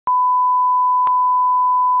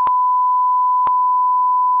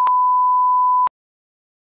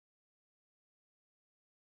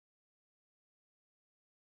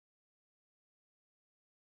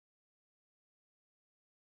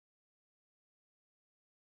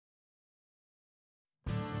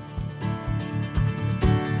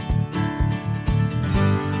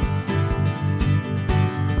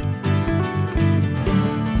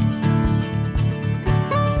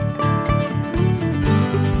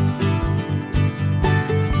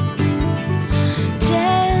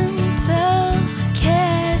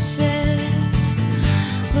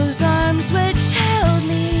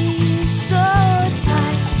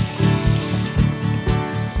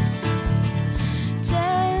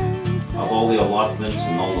all the allotments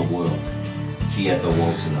in all the world. She had the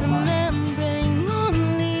waltz in her mind. Remembering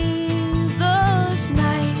only those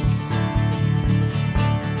nights.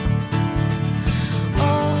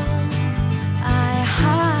 All I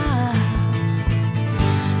had,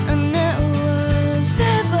 and it was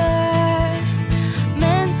ever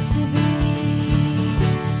meant to be.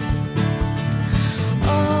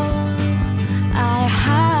 All I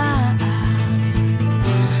had,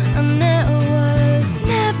 and it was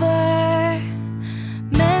never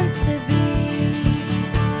meant to be.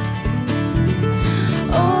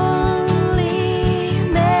 Only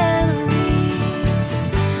memories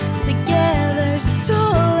together,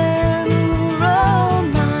 stolen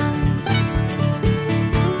romance.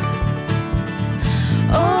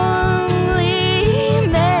 Only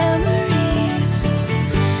memories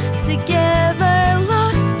together,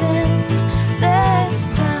 lost in this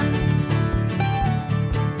dance.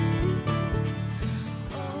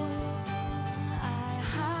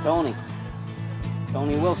 Toni.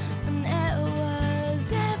 Toni Wilson. And it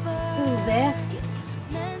was ever Who's asking?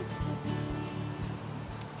 meant to be.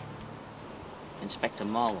 Inspector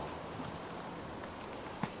Marlowe.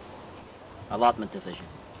 Allotment Division.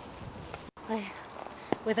 Well,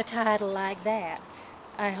 with a title like that,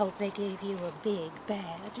 I hope they gave you a big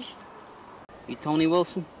badge. You Toni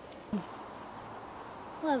Wilson?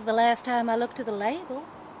 Was the last time I looked at the label.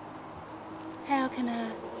 How can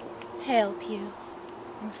I help you,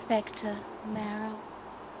 Inspector Marrow?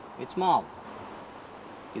 It's Marlowe.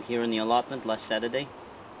 You here in the allotment last Saturday?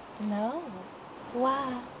 No.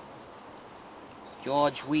 Why?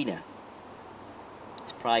 George Weeder.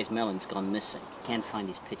 His prize melon's gone missing. Can't find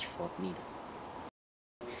his pitchfork neither.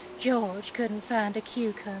 George couldn't find a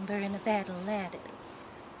cucumber in a bed of lettuce.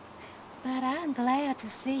 But I'm glad to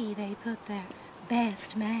see they put their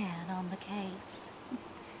best man on the case.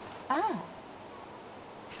 I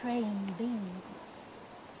train bees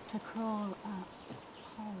to crawl up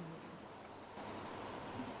holes.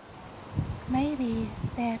 Maybe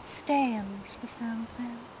that stands for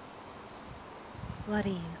something. What do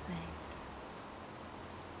you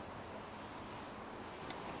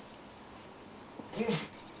think?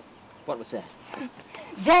 What was that?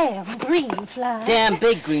 Damn green fly. Damn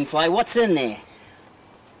big green fly. What's in there?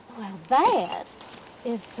 Well, that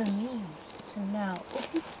is for me to know.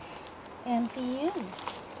 And for you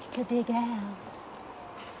to dig out.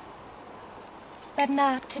 But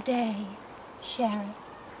not today, Sheriff.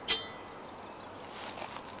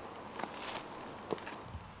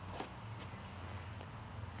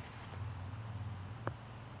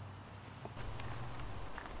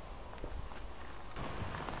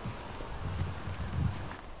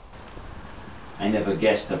 I never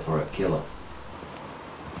guessed her for a killer.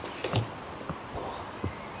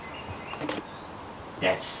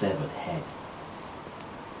 That severed head,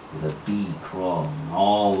 with a bee crawling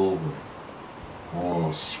all over it,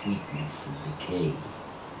 all sweetness and decay.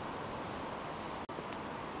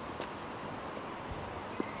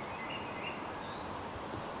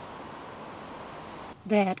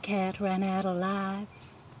 That cat ran out of lives.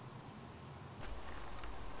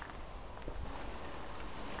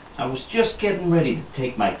 I was just getting ready to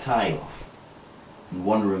take my tie off and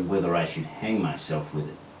wondering whether I should hang myself with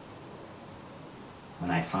it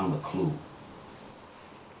when I found a clue.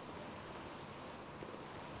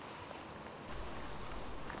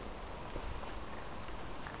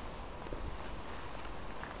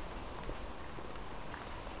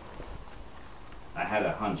 I had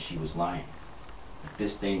a hunch she was lying, but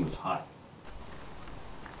this thing was hot.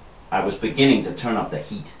 I was beginning to turn up the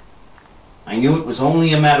heat. I knew it was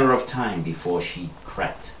only a matter of time before she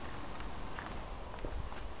cracked.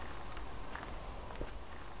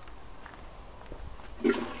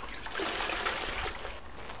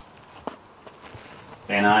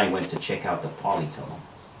 And I went to check out the polytunnel.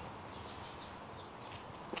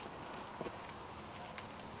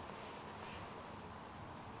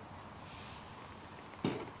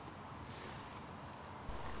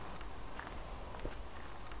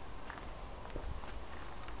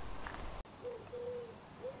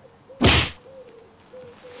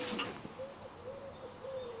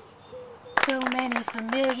 So many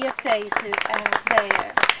familiar faces out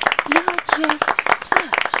there. You're just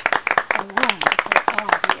such a wonderful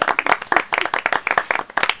audience.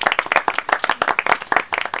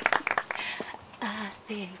 I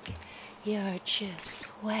think you're just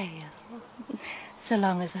swell, so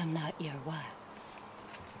long as I'm not your wife.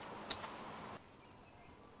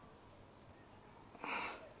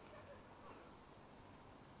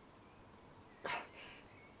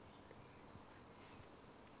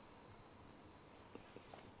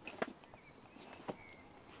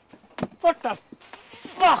 What the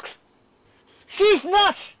fuck? these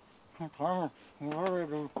nuts!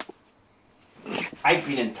 I've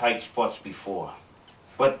been in tight spots before,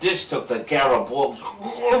 but this took the Garibaldi.